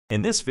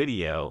In this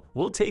video,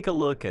 we'll take a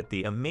look at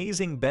the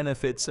amazing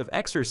benefits of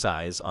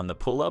exercise on the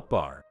pull-up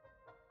bar.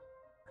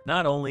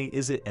 Not only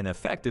is it an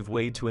effective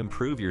way to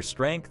improve your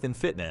strength and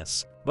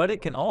fitness, but it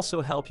can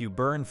also help you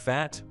burn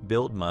fat,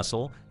 build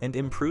muscle, and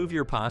improve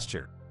your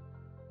posture.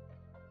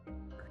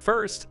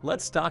 First,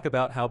 let's talk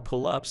about how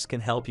pull-ups can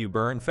help you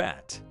burn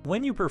fat.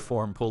 When you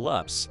perform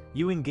pull-ups,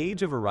 you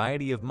engage a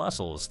variety of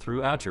muscles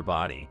throughout your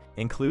body,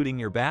 including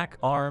your back,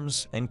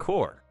 arms, and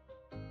core.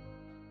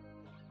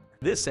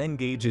 This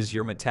engages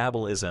your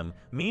metabolism,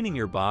 meaning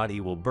your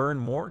body will burn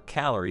more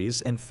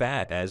calories and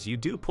fat as you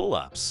do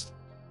pull-ups.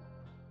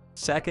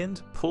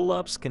 Second,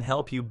 pull-ups can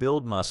help you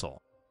build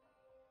muscle.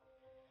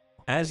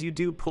 As you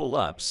do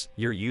pull-ups,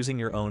 you're using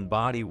your own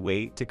body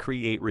weight to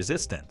create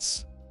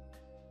resistance.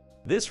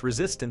 This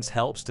resistance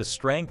helps to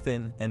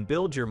strengthen and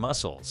build your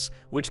muscles,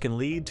 which can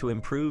lead to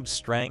improved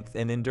strength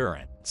and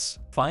endurance.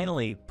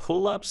 Finally,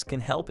 pull-ups can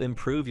help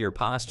improve your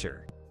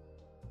posture.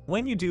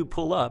 When you do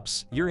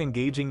pull-ups, you're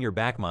engaging your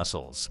back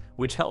muscles,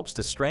 which helps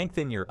to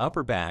strengthen your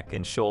upper back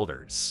and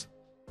shoulders.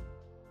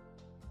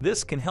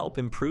 This can help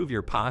improve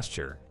your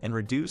posture and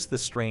reduce the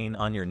strain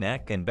on your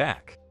neck and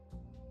back.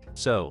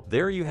 So,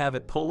 there you have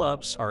it.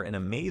 Pull-ups are an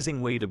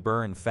amazing way to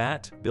burn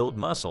fat, build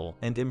muscle,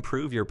 and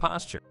improve your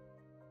posture.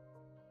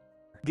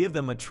 Give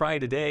them a try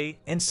today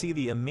and see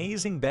the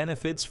amazing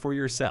benefits for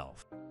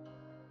yourself.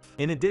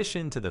 In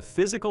addition to the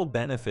physical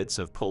benefits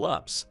of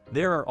pull-ups,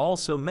 there are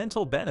also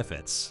mental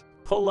benefits.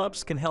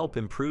 Pull-ups can help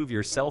improve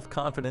your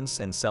self-confidence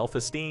and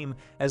self-esteem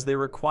as they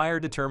require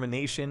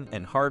determination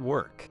and hard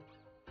work.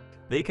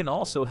 They can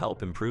also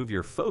help improve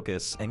your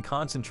focus and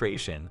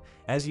concentration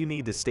as you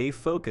need to stay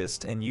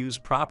focused and use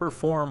proper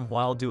form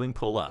while doing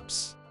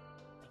pull-ups.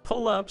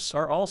 Pull-ups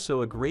are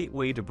also a great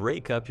way to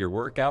break up your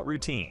workout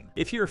routine.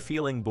 If you're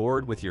feeling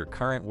bored with your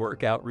current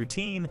workout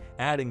routine,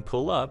 adding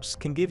pull-ups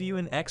can give you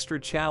an extra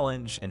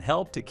challenge and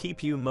help to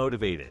keep you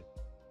motivated.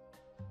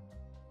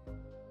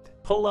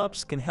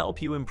 Pull-ups can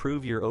help you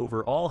improve your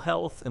overall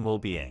health and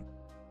well-being.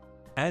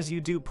 As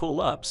you do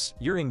pull-ups,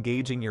 you're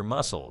engaging your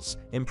muscles,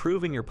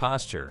 improving your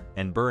posture,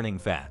 and burning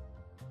fat.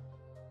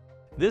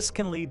 This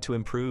can lead to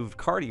improved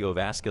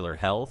cardiovascular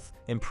health,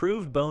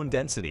 improved bone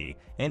density,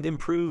 and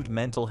improved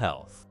mental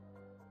health.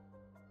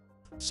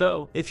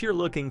 So, if you're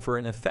looking for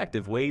an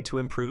effective way to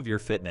improve your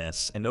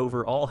fitness and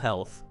overall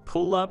health,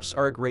 pull-ups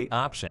are a great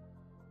option.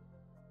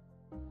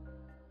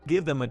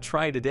 Give them a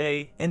try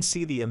today and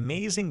see the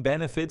amazing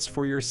benefits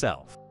for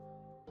yourself.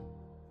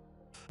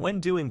 When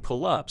doing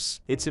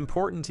pull-ups, it's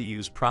important to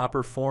use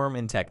proper form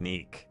and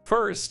technique.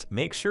 First,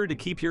 make sure to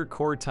keep your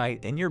core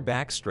tight and your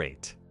back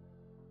straight.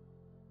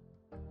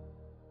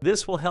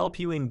 This will help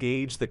you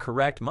engage the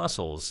correct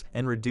muscles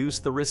and reduce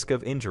the risk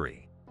of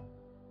injury.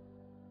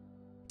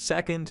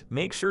 Second,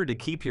 make sure to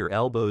keep your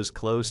elbows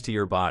close to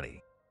your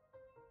body.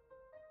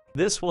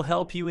 This will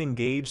help you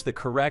engage the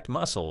correct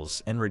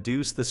muscles and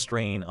reduce the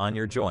strain on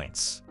your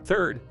joints.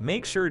 Third,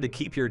 make sure to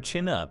keep your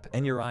chin up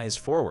and your eyes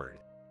forward.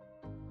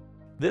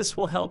 This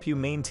will help you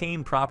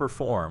maintain proper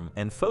form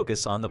and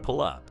focus on the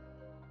pull-up.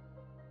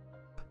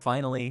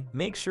 Finally,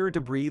 make sure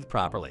to breathe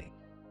properly.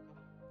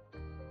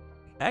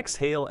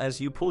 Exhale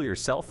as you pull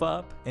yourself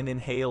up and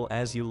inhale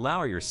as you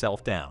lower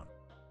yourself down.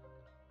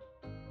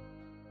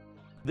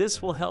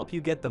 This will help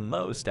you get the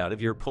most out of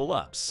your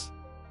pull-ups.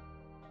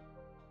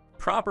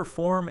 Proper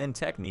form and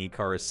technique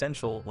are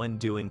essential when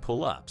doing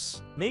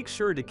pull-ups. Make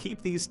sure to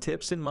keep these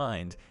tips in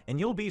mind and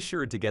you'll be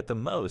sure to get the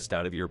most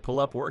out of your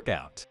pull-up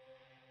workout.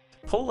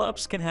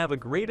 Pull-ups can have a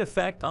great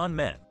effect on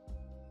men.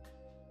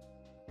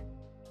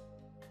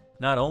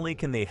 Not only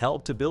can they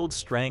help to build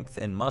strength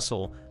and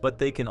muscle, but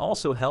they can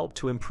also help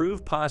to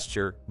improve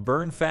posture,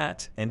 burn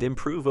fat, and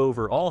improve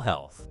overall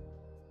health.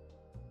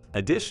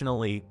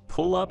 Additionally,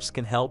 pull-ups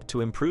can help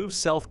to improve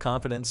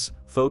self-confidence,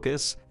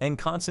 focus, and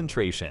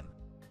concentration.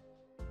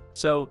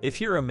 So, if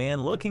you're a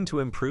man looking to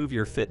improve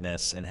your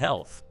fitness and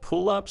health,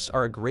 pull-ups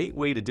are a great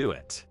way to do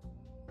it.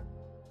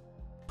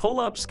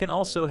 Pull-ups can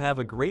also have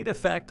a great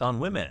effect on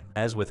women.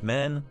 As with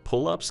men,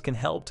 pull-ups can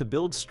help to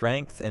build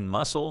strength and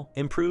muscle,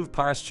 improve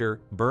posture,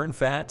 burn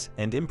fat,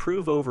 and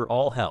improve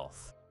overall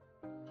health.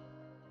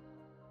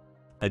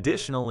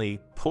 Additionally,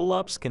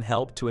 pull-ups can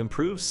help to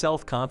improve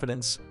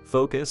self-confidence,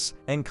 focus,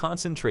 and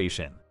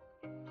concentration.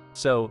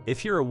 So,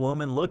 if you're a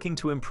woman looking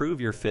to improve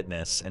your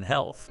fitness and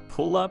health,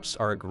 pull-ups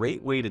are a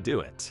great way to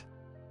do it.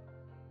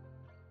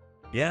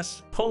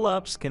 Yes,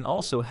 pull-ups can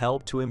also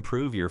help to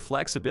improve your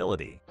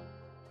flexibility.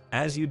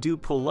 As you do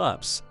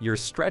pull-ups, you're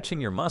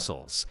stretching your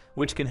muscles,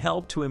 which can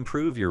help to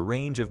improve your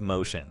range of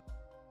motion.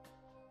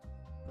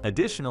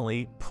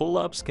 Additionally,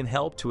 pull-ups can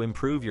help to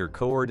improve your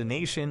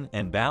coordination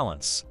and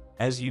balance,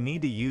 as you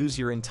need to use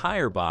your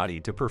entire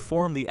body to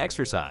perform the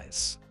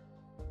exercise.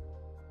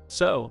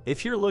 So,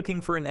 if you're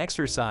looking for an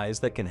exercise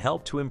that can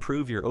help to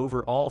improve your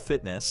overall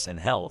fitness and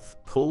health,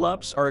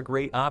 pull-ups are a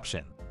great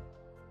option.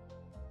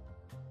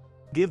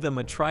 Give them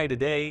a try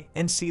today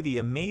and see the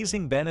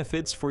amazing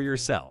benefits for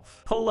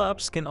yourself.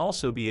 Pull-ups can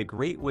also be a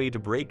great way to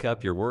break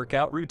up your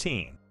workout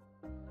routine.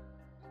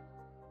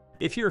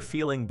 If you're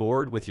feeling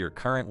bored with your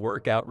current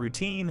workout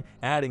routine,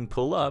 adding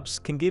pull-ups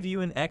can give you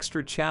an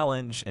extra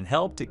challenge and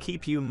help to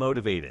keep you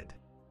motivated.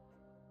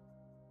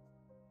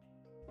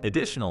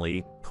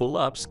 Additionally,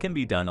 pull-ups can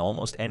be done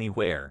almost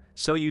anywhere,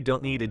 so you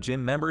don't need a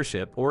gym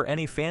membership or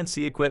any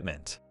fancy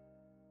equipment.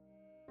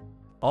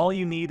 All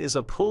you need is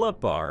a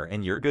pull-up bar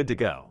and you're good to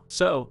go.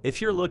 So, if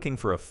you're looking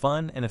for a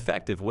fun and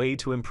effective way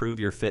to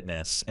improve your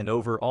fitness and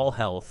overall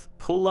health,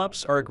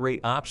 pull-ups are a great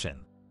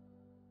option.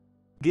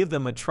 Give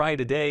them a try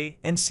today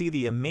and see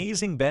the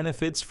amazing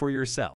benefits for yourself.